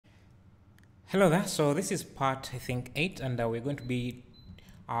Hello there. So this is part, I think, 8, and we're going to be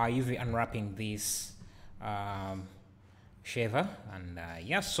UV unwrapping this um, shaver. And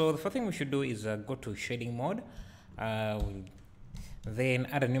yeah, so the first thing we should do is go to shading mode, we'll then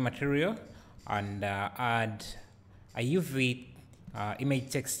add a new material and add a UV image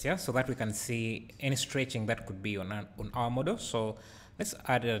texture so that we can see any stretching that could be on our model. So let's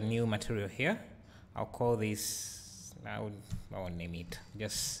add a new material here. I'll call this, I won't name it,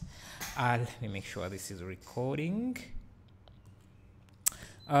 just let me make sure this is recording.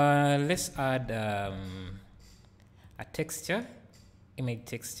 Let's add a texture, image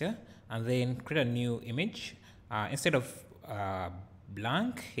texture, and then create a new image. Instead of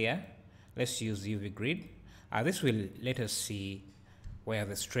blank here, let's use UV grid. This will let us see where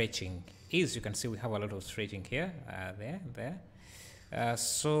the stretching is. You can see we have a lot of stretching here, there.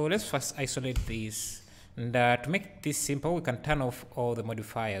 So let's first isolate this. And to make this simple, we can turn off all the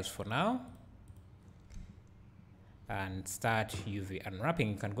modifiers for now and start UV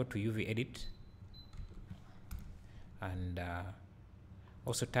unwrapping. You can go to UV edit and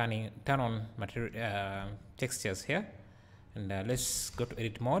also turn on material textures here. And let's go to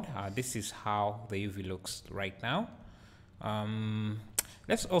edit mode. This is how the UV looks right now.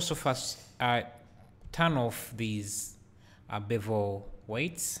 Let's also first turn off these bevel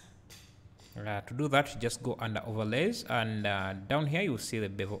weights. To do that, just go under overlays, and down here you'll see the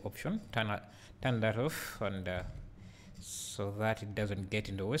bevel option. Turn that off, and so that it doesn't get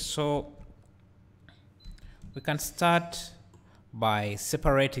in the way. So we can start by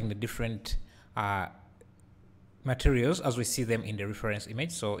separating the different materials as we see them in the reference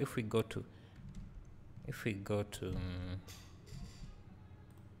image. So if we go to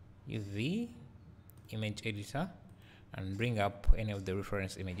UV image editor and bring up any of the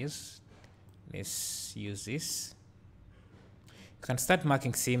reference images, let's use this. You can start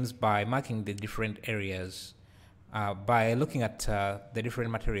marking seams by marking the different areas by looking at the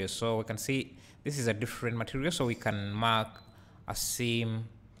different materials. So we can see this is a different material, so we can mark a seam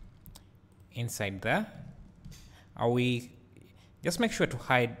inside there. We just make sure to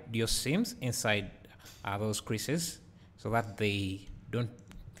hide your seams inside those creases so that they don't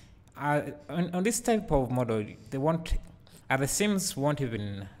on this type of model they won't the seams won't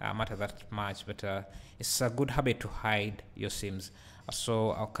even matter that much, but it's a good habit to hide your seams.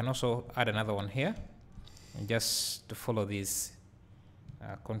 So I can also add another one here, and just to follow this,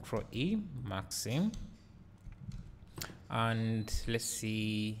 Control E, mark seam, and let's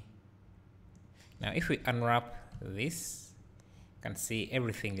see. Now if we unwrap this, you can see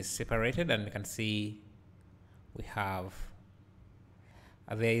everything is separated, and you can see we have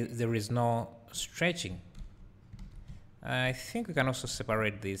there is no stretching. I think we can also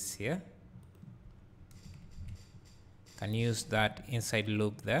separate this here. Can use that inside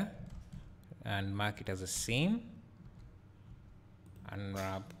loop there and mark it as a seam,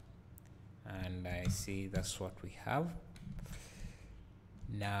 unwrap, and I see that's what we have.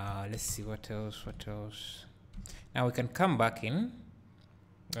 Now let's see what else. Now we can come back in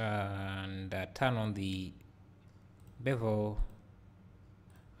and turn on the bevel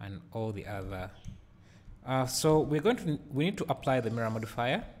and all the other. So we need to apply the mirror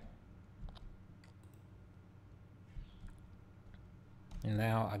modifier.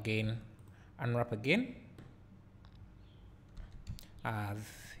 Now again, unwrap again. I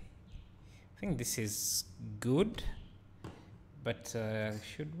think this is good, but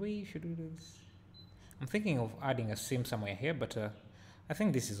should we do this? I'm thinking of adding a seam somewhere here, but I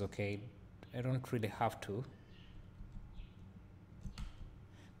think this is okay. I don't really have to.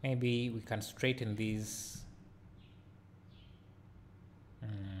 Maybe we can straighten these.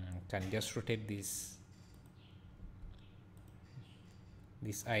 Can just rotate this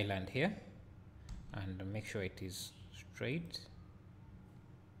island here and make sure it is straight.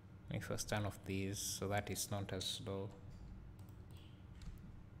 Let me first turn off these so that it's not as slow.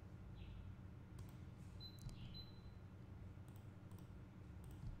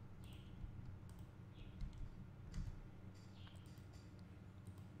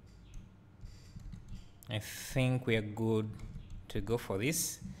 I think we are good to go for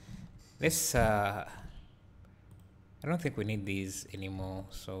this. Let's I don't think we need these anymore,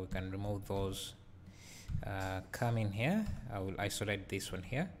 so we can remove those. Come in here, I will isolate this one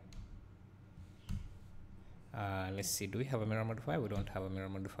here. Let's see, do we have a mirror modifier? We don't have a mirror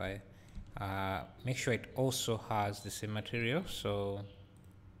modifier. Make sure it also has the same material, so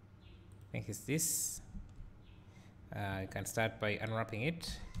I think it's this. You can start by unwrapping it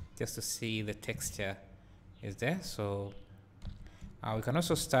just to see the texture is there. So we can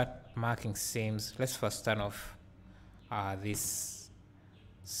also start marking seams. Let's first turn off this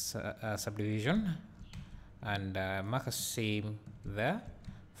subdivision, and mark a seam there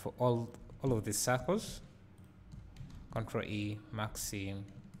for all of these circles. Control E, mark seam.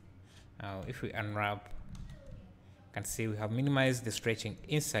 Now if we unwrap, you can see we have minimized the stretching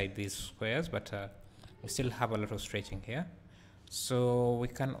inside these squares, but we still have a lot of stretching here. So we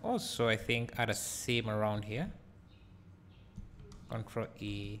can also, I think, add a seam around here. Control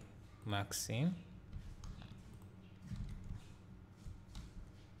E, mark seam.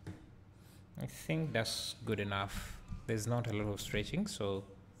 I think that's good enough. There's not a lot of stretching, so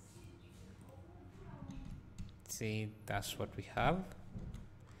see, that's what we have.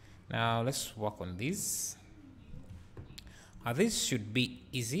 Now let's work on these. These should be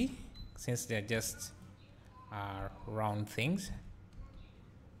easy since they're just round things.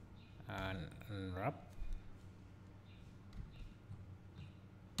 And unwrap.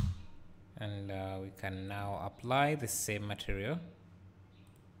 And we can now apply the same material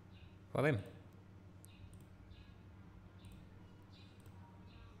for them.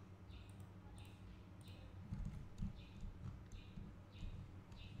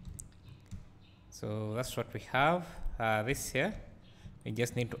 So that's what we have. This here, we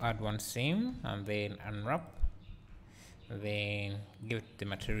just need to add one seam and then unwrap, then give it the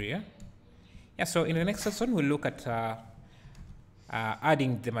material. Yeah, so in the next lesson we'll look at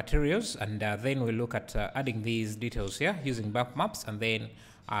adding the materials, and then we'll look at adding these details here using bump maps, and then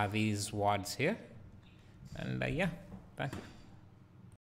these words here. And yeah, thank you.